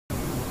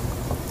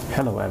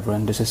Hello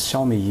everyone, this is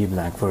Xiaomi Yi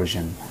Black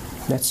version.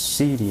 Let's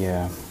see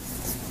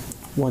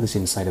what is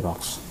inside the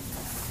box.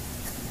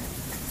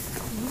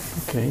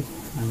 Okay,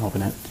 I'm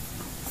opening it.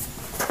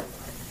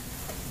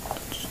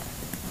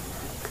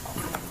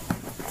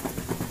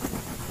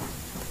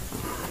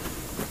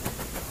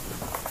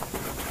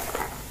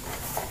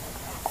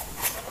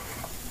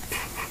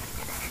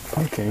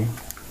 Okay,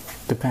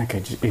 the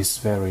package is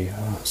very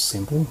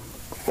simple.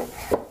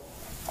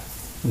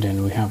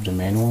 Then we have the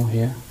manual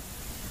here.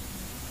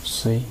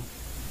 See,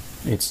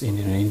 it's in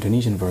an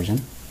Indonesian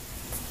version.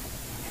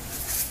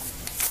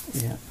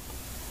 Yeah.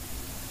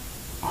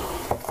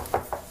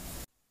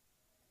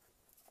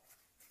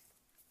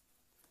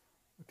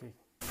 Okay.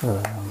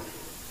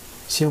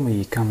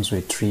 Xiaomi comes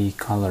with 3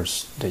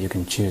 colors that you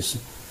can choose: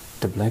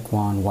 the black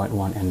one, white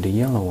one, and the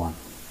yellow one.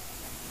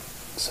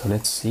 So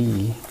let's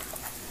see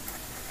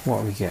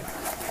what we get.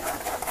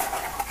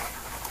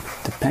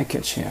 The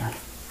package here.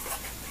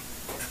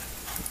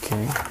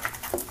 Okay.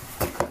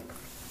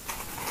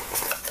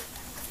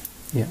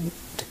 Yeah,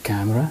 the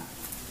camera,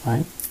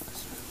 right?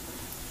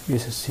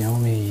 This is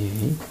Xiaomi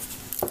Yi,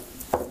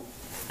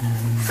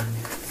 and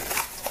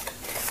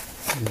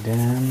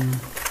then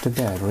the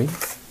battery.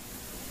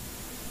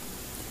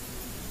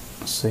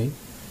 See,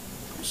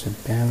 it's a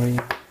battery,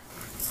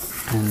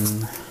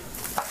 and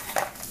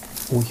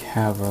we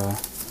have a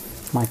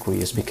micro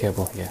USB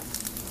cable here.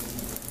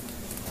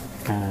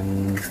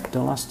 And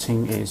the last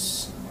thing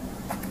is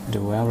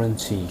the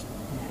warranty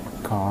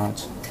card,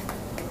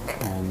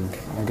 and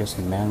I guess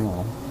the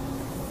manual,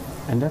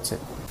 and that's it.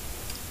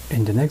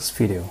 In the next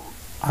video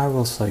I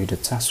will show you the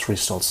test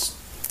results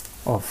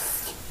of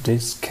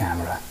this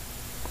camera.